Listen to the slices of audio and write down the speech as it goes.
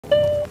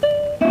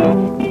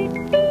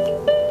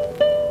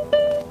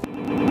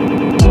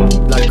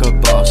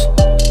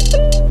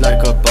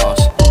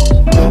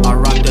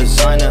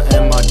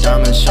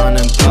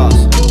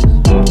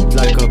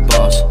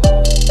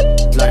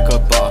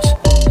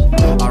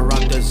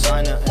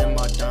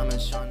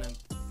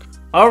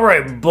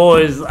Alright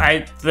boys,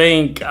 I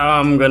think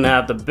I'm gonna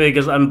have the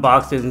biggest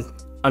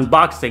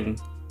unboxing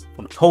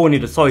from Tony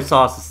the Soy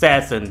Sauce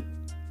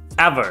Assassin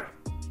ever.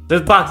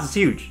 This box is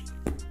huge.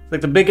 It's like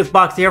the biggest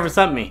box he ever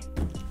sent me.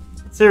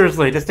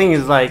 Seriously, this thing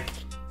is like,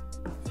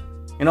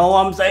 you know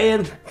what I'm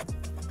saying?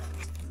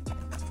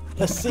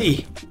 Let's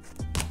see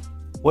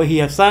what he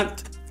has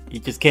sent. He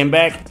just came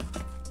back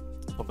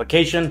on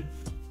vacation.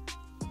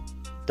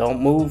 Don't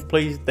move,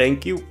 please.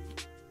 Thank you.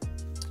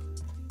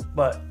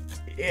 But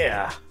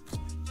yeah,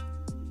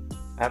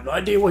 I have no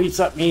idea what he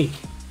sent me.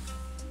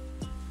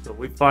 So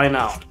we find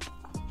out.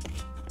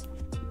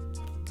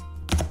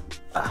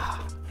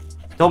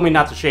 Told me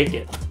not to shake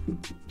it,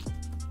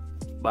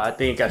 but I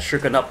think I got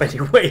shooken up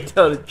anyway.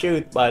 Tell the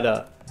truth, by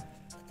the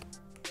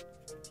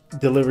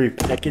delivery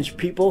package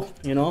people,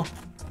 you know.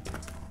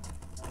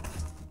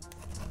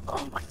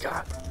 Oh my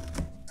god.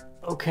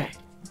 Okay.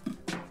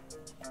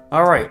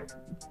 All right.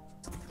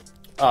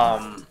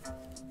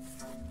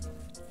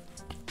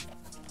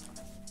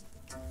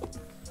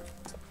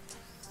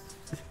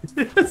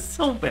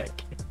 So bad.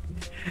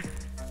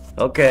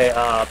 Okay,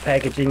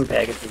 packaging,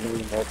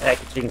 more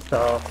packaging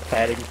stuff,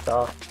 padding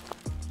stuff.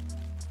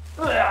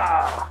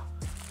 Booyah!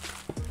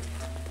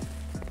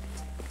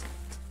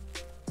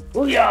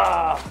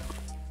 Booyah!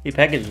 The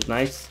package is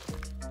nice.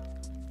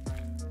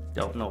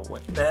 Don't know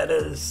what that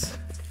is.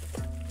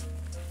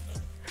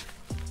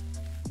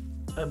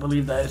 I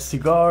believe that is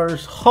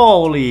cigars.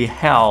 Holy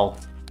hell.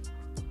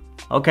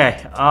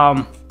 Okay,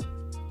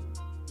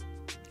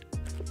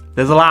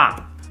 there's a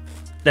lot.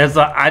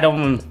 I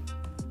don't...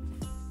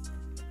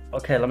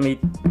 Okay,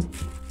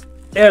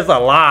 there's a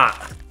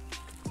lot.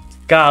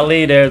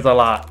 Golly, there's a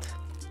lot.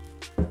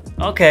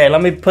 Okay, let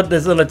me put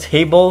this on the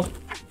table.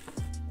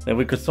 Then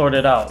we could sort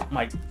it out.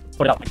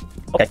 Put it out.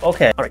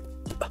 Okay, alright.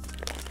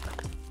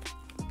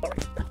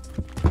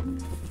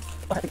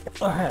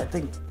 Alright, I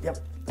think, yep,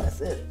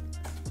 that's it.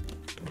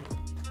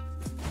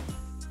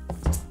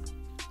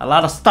 A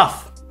lot of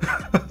stuff.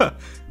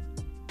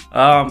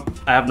 I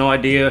have no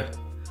idea.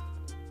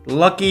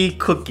 Lucky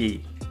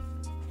cookie.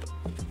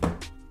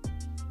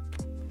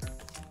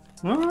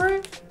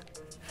 Alright.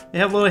 They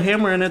have a little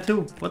hammer in it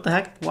too. What the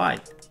heck? Why?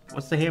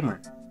 What's the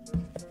hammer?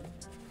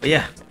 But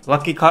yeah,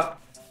 lucky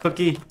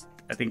cookie.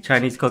 I think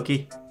Chinese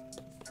cookie.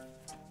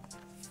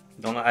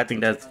 Don't know. I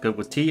think that's good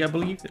with tea, I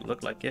believe. It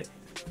looked like it.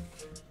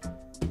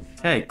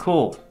 Okay,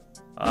 cool.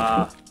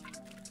 A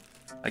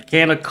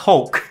can of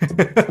Coke.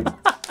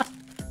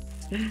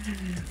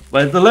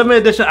 But it's a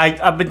limited edition.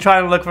 I've been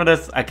trying to look for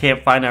this. I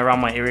can't find it around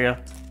my area.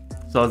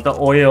 So it's the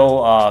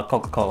oil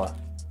Coca-Cola.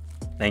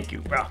 Thank you,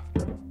 bro.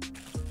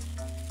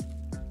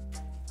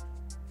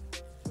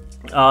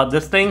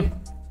 This thing,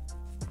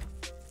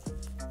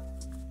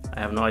 I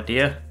have no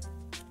idea.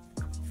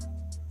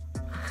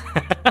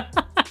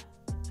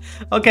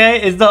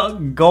 Okay, it's the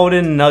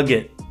golden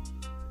nugget.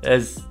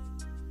 It's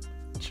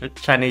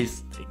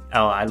Chinese thing.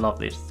 Oh, I love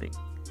this thing.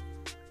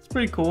 It's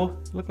pretty cool.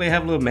 Look like they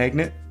have a little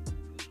magnet.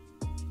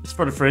 It's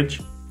for the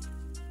fridge,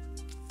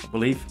 I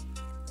believe.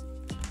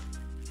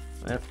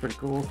 That's pretty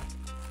cool.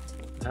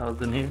 What the hell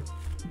is in here?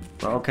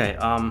 Well, okay,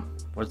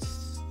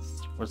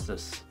 what's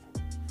this?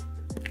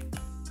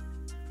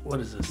 What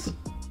is this?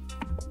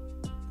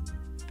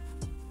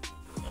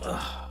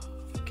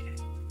 Okay.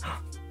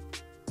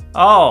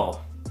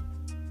 Oh!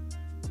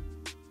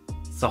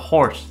 It's a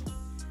horse.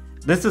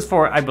 This is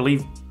for, I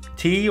believe,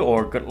 tea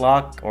or good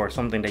luck or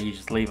something that you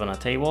just leave on a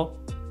table.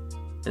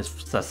 It's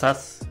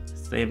success.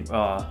 Same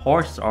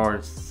horse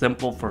or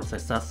simple for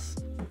success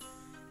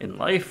in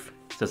life.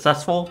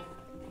 Successful.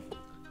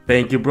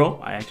 Thank you, bro.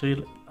 I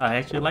actually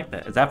like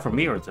that. Is that for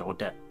me or is it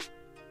Odette?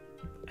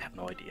 I have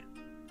no idea.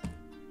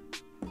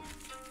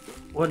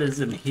 What is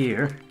in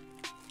here?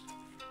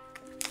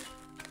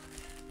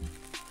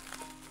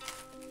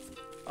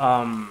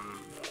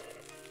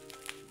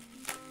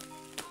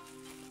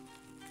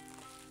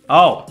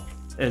 Oh,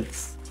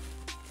 it's...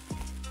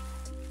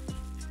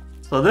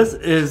 So this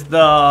is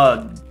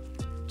the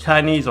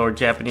Chinese or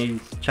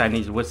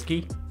Chinese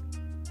whiskey.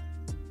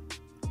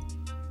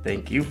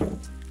 Thank you.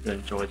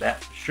 Enjoy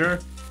that for sure.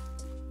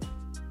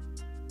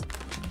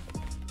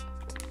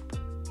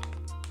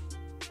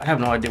 I have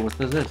no idea what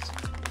this is.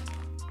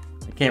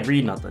 I can't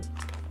read nothing.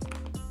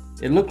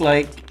 It looked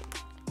like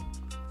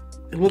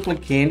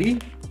candy.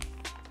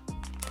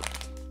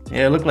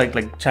 Yeah, it looked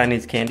like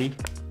Chinese candy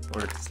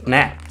or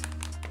snack,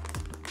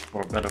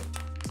 for a better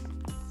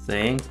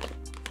saying.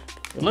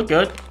 It looked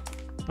good.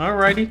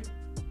 Alrighty.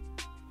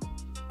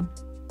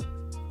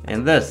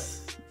 And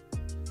this,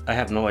 I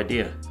have no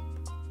idea.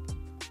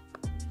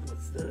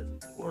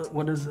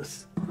 What is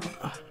this?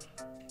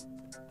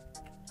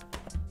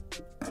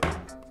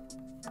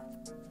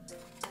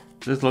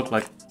 This looked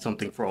like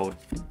something for old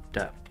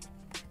Depp.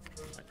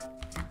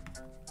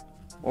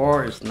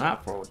 Or it's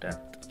not for old Depp.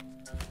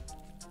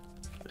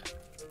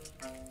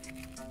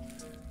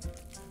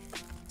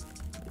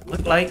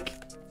 Look like,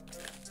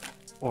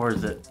 or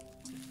is it?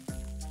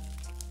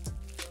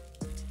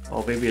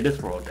 Oh, maybe it is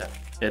for old Depp.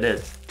 It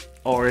is.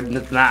 Or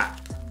it's not.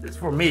 It's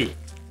for me.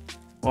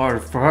 or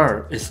for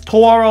her, is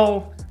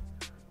Toro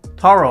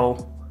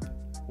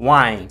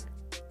wine.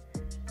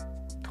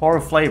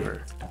 Toro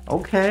flavor.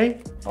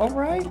 Okay,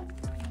 alright.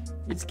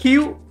 It's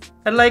cute.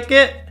 I like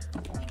it.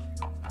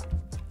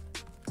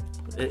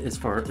 It's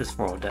for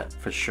Odette,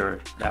 for sure.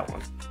 That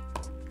one.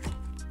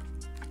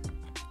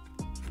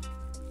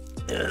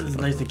 Yeah, it's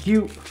nice and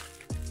cute.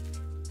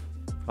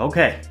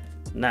 Okay,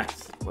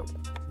 next.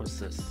 What's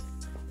this?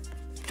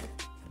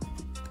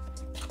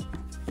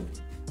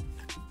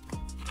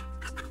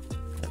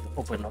 Let's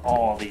open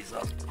all these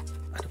up.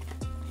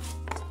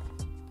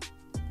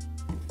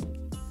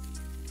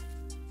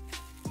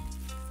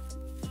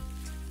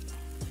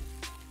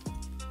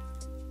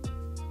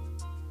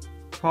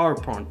 Car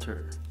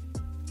pointer.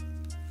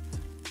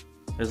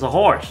 There's a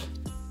horse.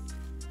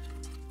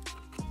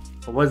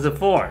 But what's it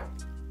for?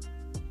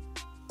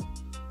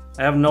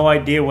 I have no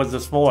idea what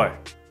this for.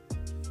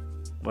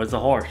 What's the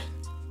horse?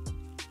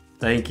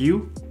 Thank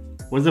you.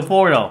 What's it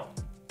for though?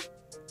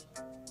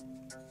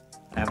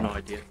 I have no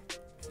idea.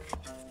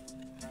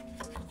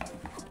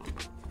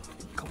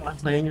 Come on,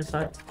 lay on your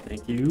side.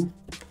 Thank you.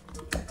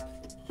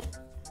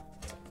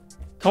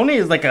 Tony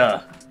is like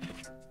a...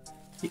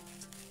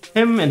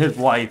 Him and his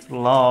wife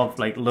love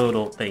like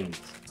little things.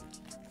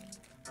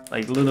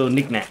 Like little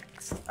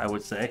knickknacks, I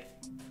would say.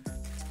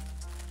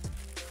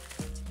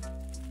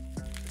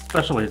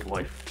 Especially his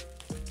wife.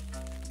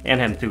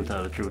 And him too, to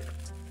tell the truth.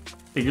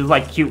 They just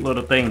like cute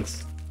little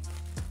things.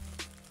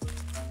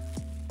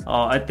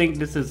 Oh, I think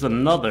this is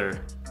another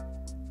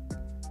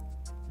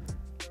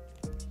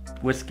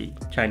whiskey,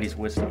 Chinese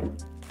whiskey.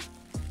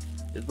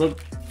 Does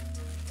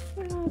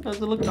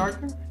it look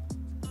darker?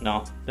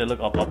 No, they look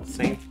about the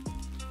same.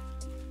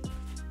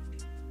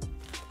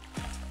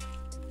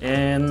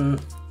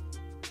 And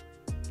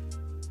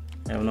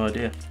I have no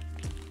idea.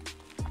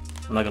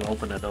 I'm not gonna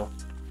open it though.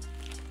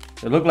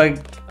 It looked like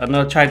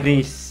another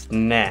Chinese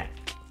snack.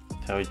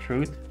 Tell you the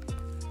truth.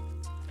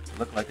 It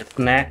looked like a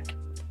snack.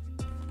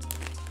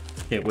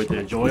 Can't wait to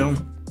enjoy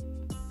them.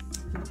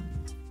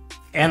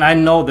 And I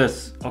know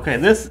this. Okay,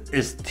 this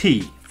is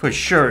tea. For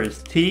sure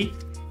it's tea.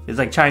 It's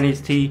like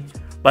Chinese tea.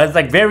 But it's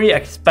like very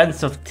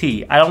expensive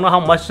tea. I don't know how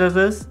much this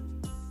is.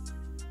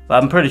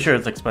 But I'm pretty sure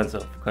it's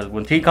expensive. Because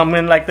when tea comes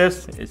in like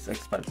this, it's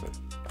expensive.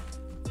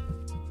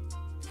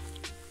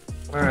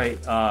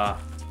 Alright,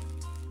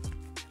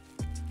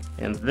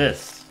 and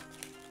this.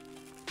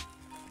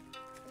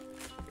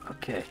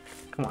 Okay,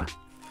 come on.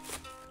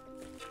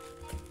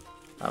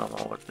 I don't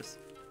know what this.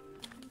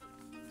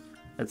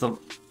 It's a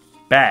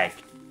bag.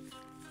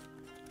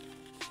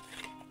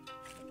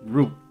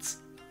 Roots.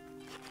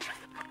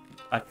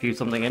 I feel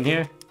something in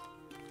here.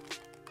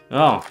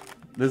 Oh,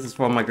 this is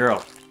for my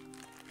girl.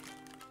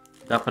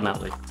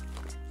 Definitely.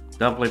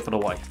 Definitely for the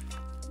wife.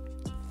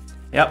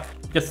 Yep,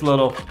 just a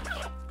little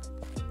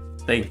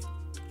thing.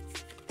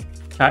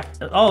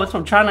 Oh, it's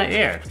from China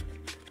Air.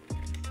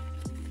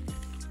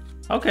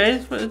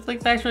 Okay, it's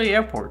like actually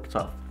airport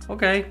stuff.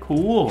 Okay,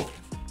 cool.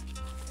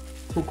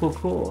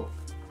 Cool.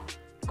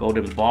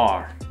 Golden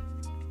bar.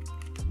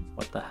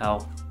 What the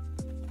hell?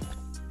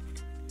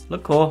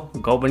 Look cool.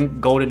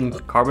 Golden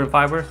carbon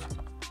fiber.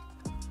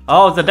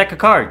 Oh, it's a deck of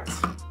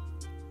cards.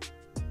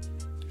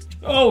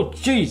 Oh,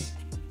 jeez.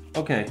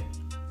 Okay.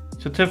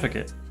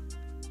 Certificate.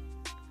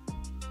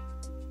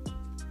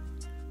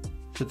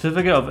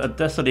 Certificate of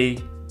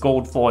Authenticity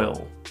Gold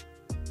Foil.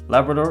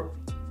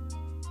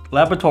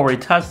 Laboratory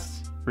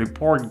Tests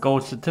Report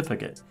Gold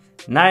Certificate.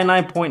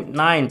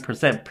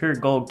 99.9% pure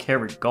gold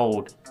carat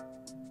gold.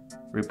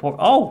 Report.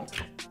 Oh!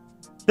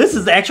 This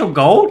is actual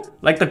gold?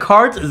 Like the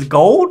cards is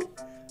gold?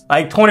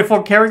 Like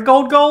 24 karat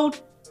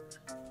gold?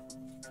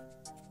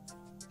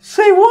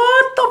 Say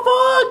what the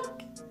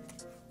fuck?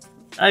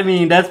 I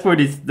mean, that's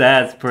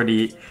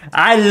pretty.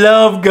 I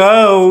love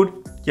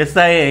gold. Just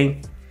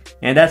saying.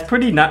 And that's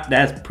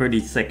pretty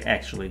sick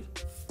actually.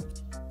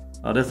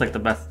 Oh, this is like the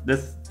best.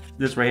 This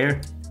right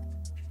here.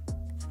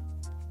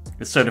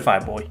 It's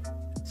certified, boy.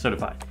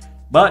 Certified.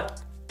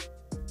 But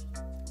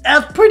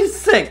that's pretty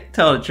sick,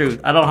 tell the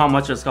truth. I don't know how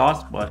much it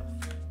costs, but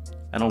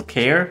I don't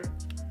care.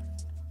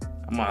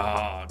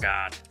 Oh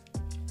god.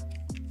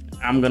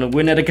 I'm gonna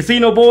win at a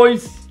casino,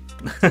 boys.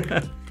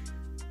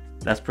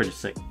 That's pretty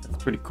sick.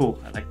 That's pretty cool.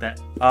 I like that.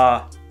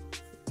 I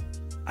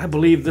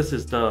believe this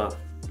is the...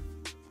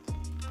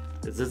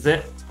 Is this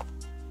it?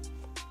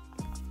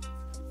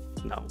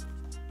 No.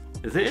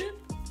 Is it?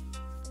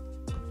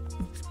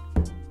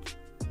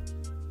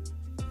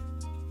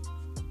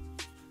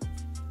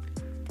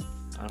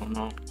 I don't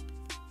know.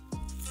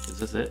 Is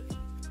this it?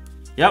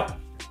 Yep.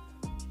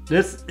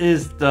 This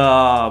is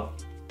the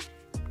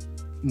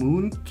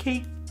moon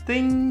cake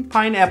thing?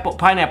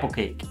 Pineapple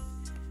cake.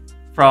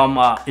 From,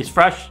 it's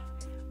fresh.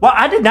 Well,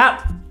 I did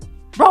not,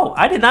 bro,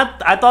 I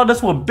thought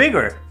this was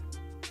bigger.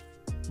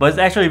 But it's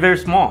actually very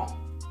small.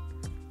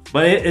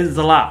 But it is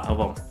a lot of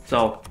them.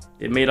 So,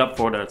 it made up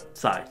for the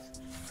size.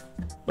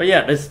 But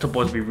yeah, this is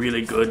supposed to be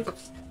really good.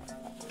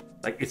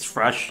 Like, it's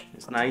fresh,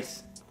 it's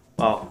nice.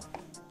 Well,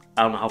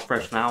 I don't know how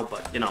fresh now,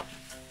 but you know.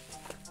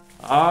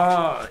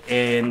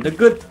 And the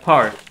good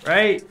part,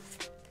 right?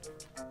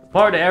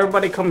 part that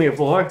everybody come here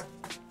for.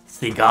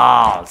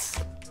 Cigars.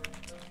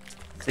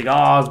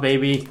 Cigars,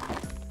 baby.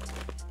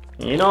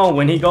 You know,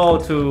 when he go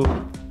to...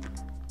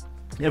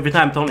 Every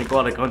time Tony go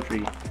out of the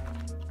country,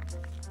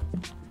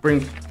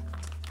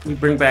 we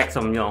bring back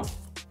some, you know,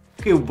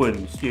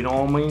 Cubans, you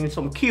know what I mean?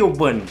 Some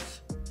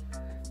Cubans.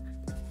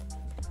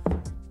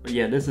 But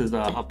yeah, this is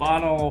a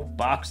Habano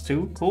box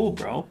 2. Cool,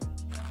 bro.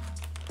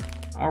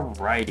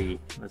 Alrighty,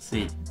 let's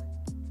see.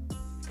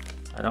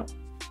 I don't...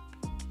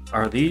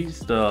 Are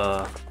these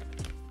the...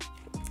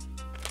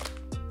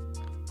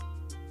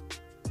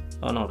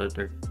 Oh no,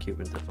 they're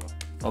Cubans as well.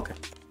 Okay.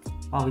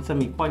 Oh, he sent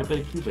me quite a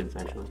bit of Cubans,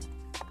 actually.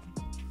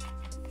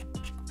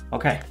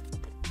 Okay,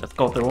 let's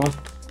go through them.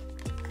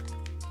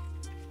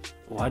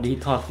 Why did he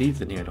toss these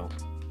in here though?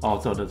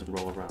 Oh, so it doesn't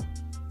roll around.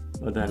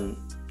 But then,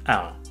 I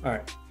don't know.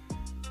 Alright.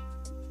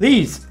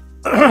 These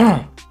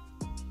are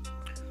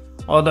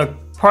the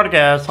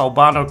Portuguese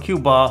Habano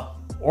Cuba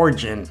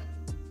origin.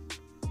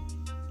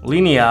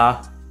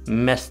 Linea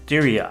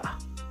Mysteria.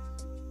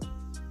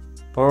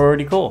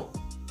 Pretty cool.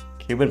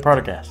 Cuban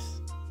Portuguese.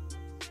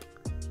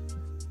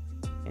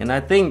 And I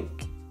think,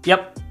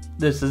 yep,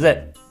 this is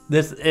it.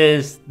 This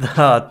is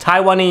the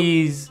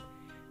Taiwanese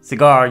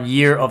cigar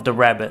Year of the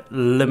Rabbit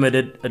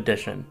limited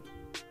edition.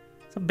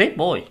 It's a big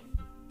boy.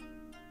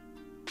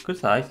 Good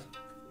size.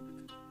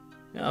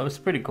 Yeah, it was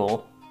pretty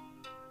cool.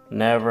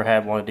 Never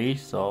had one of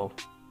these, so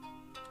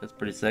that's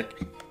pretty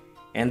sick.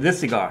 And this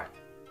cigar,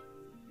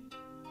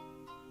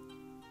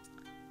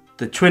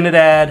 the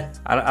Trinidad.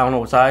 I don't know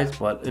what size,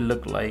 but it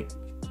looked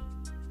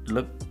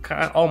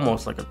kind of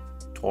almost like a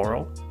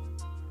Toro.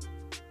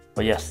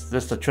 But yes,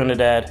 this is the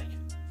Trinidad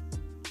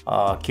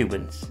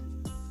Cubans.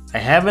 I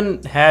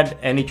haven't had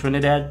any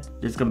Trinidad.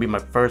 This is gonna be my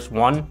first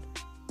one,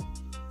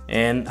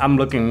 and I'm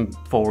looking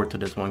forward to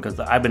this one because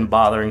I've been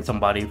bothering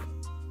somebody,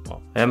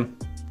 well, him,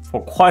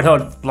 for quite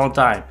a long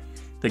time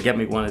to get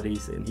me one of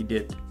these, and he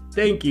did.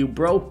 Thank you,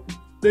 bro.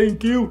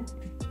 Thank you.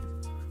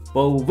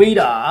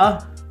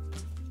 Bovita.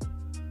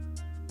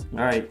 All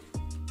right,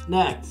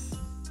 next.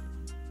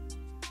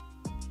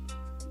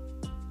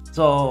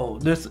 So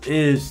this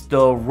is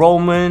the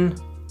Roman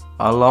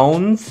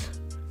Alones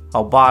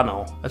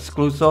Habano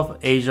exclusive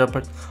Asia.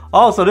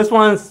 Oh, so this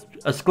one's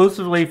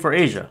exclusively for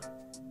Asia.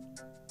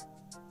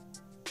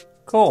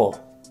 Cool.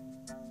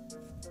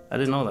 I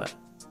didn't know that.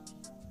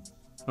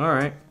 All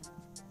right.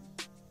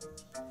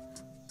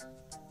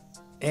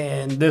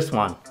 And this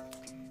one,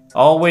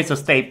 always a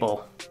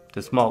staple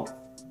to smoke.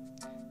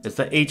 It's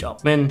the H.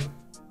 Upmann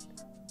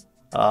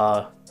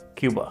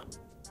Cuba.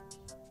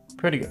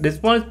 Pretty good.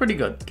 This one is pretty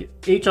good.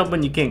 H.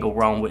 Upmann, you can't go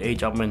wrong with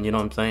H. Upmann, you know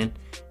what I'm saying?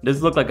 This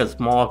looked like a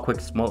small,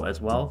 quick smoke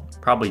as well.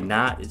 Probably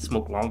not. It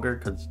smoked longer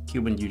because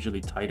Cuban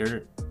usually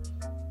tighter.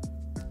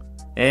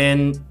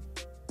 And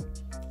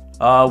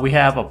we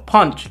have a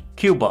Punch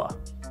Cuba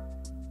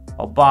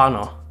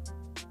Habano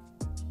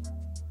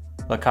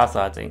La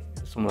Casa, I think.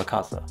 It's from La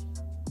Casa.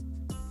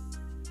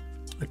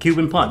 A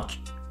Cuban Punch.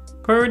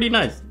 Pretty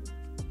nice.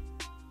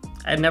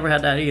 I'd never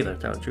had that either, to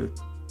tell the truth.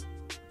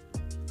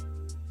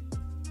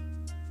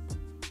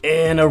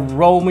 And a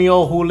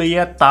Romeo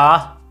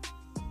Julieta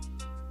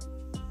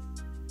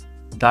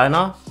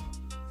Dinos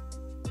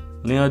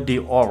Lina de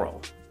Oro.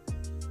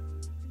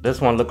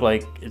 This one looked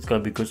like it's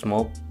gonna be good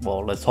smoke.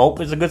 Well, let's hope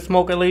it's a good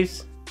smoke at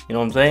least. You know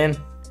what I'm saying?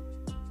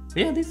 But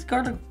yeah, these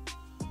cigars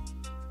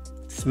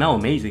smell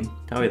amazing.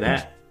 Tell you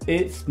that.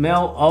 It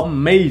smell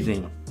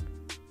amazing.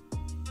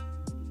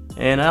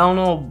 And I don't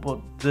know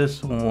about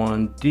this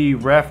one. Di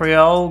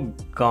Rafael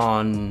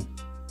gone.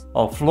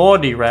 Oh, Flor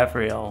de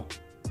Rafael.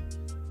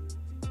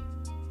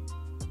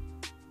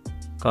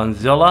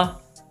 Godzilla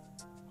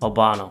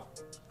Habano.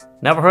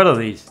 Never heard of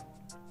these.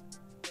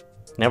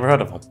 Never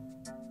heard of them.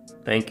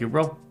 Thank you,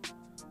 bro.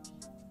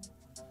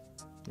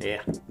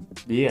 Yeah.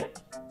 Yeah.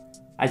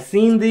 I've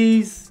seen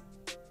these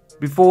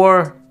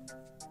before.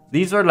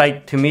 These are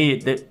like, to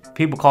me,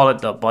 people call it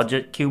the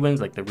budget Cubans,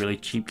 like the really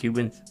cheap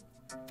Cubans.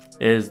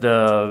 Is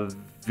the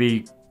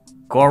Vigorios?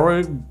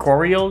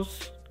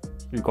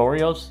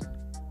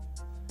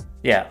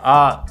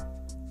 Yeah,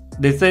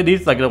 they say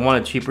these like the one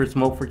of cheaper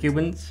smoke for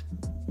Cubans.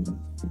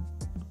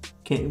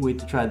 Can't wait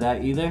to try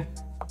that either.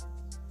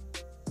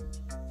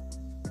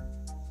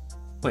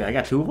 Wait, I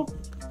got two of them?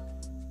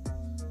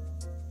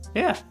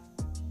 Yeah.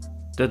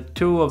 The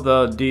two of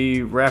the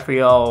Di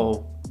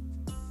Rafael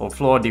or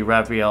Flor de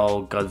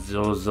Rafael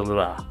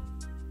Godzilla.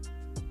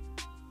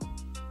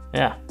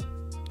 Yeah.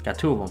 Got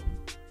two of them.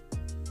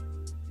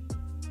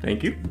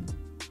 Thank you.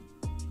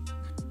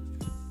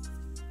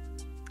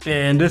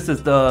 And this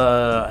is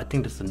the, I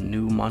think this is a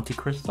new Monte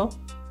Cristo.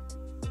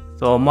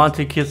 So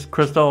Monte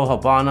Cristo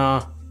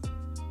Habana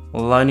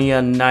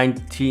Linea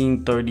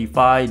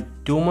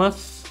 1935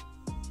 Dumas.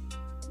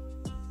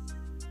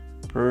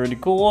 Pretty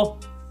cool.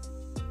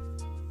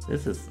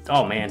 This is,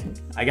 oh man,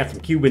 I got some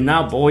Cuban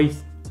now,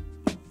 boys.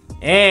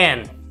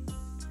 And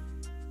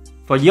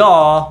for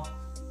y'all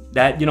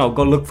that, you know,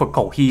 go look for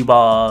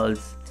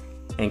Cohibas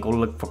and go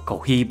look for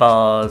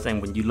Cohibas,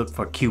 and when you look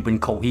for Cuban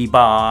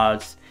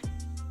Cohibas,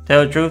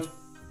 tell the truth,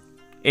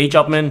 H.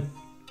 Upmann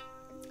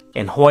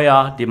and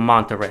Hoya de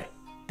Monterrey.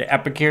 The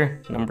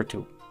Epicure number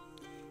 2.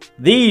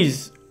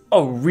 These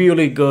are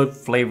really good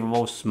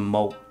flavorful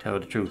smoke, tell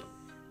the truth.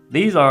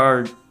 These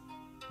are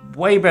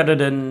way better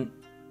than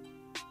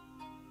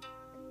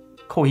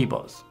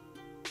Cohibas.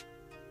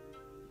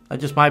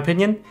 That's just my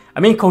opinion. I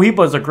mean,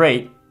 Cohibas are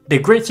great. They're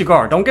great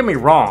cigar, don't get me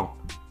wrong.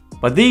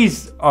 But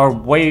these are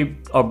way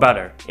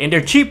better. And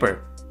they're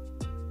cheaper.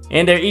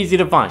 And they're easy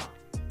to find.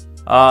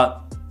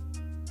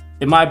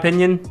 In my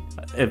opinion,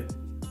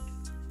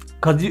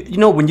 because you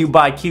know when you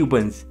buy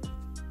Cubans,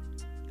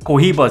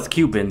 Cohibas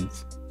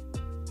Cubans,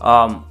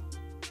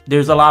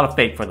 there's a lot of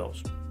fake for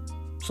those.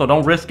 So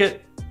don't risk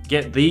it.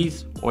 Get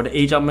these, or the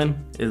age element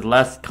is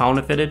less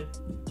counterfeited.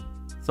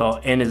 So,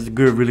 and it's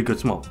good, really good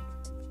smoke.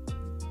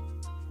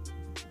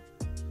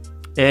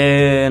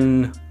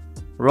 And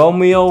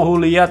Romeo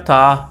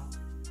Julieta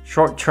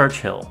Short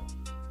Churchill.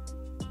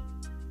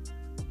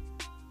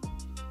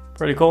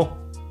 Pretty cool.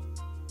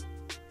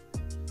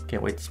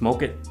 Can't wait to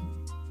smoke it.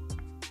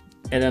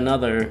 And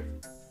another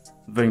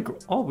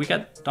oh, we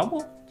got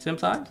double? Same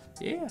size?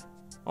 Yeah.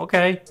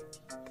 Okay.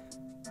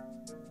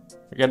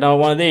 We got another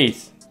one of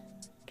these.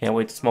 Can't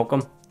wait to smoke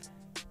them.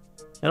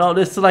 You know,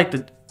 this is like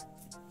the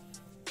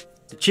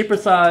cheaper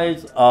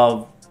size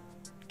of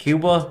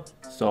Cuba.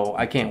 So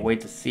I can't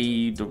wait to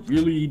see the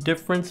really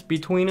difference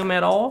between them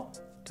at all.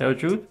 Tell the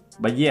truth.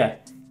 But yeah,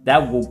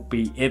 that will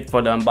be it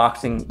for the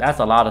unboxing. That's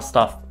a lot of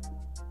stuff.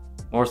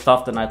 More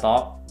stuff than I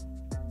thought.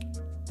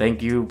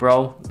 Thank you,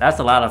 bro. That's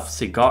a lot of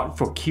cigar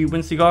for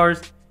Cuban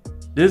cigars.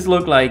 This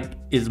look like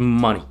is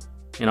money.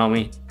 You know what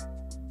I mean?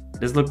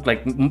 This look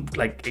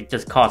like it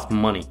just costs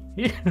money.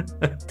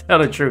 Tell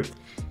the truth.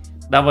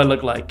 That would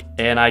look like.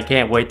 And I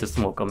can't wait to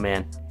smoke him,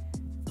 man.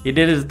 He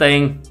did his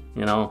thing,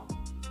 you know.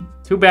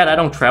 Too bad I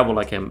don't travel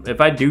like him.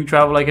 If I do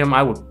travel like him,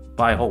 I would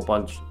buy a whole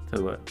bunch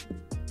too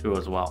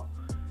as well.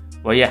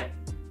 Well, yeah,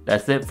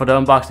 that's it for the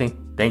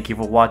unboxing. Thank you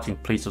for watching.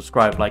 Please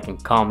subscribe, like,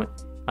 and comment.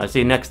 I'll see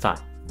you next time.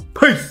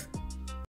 Peace!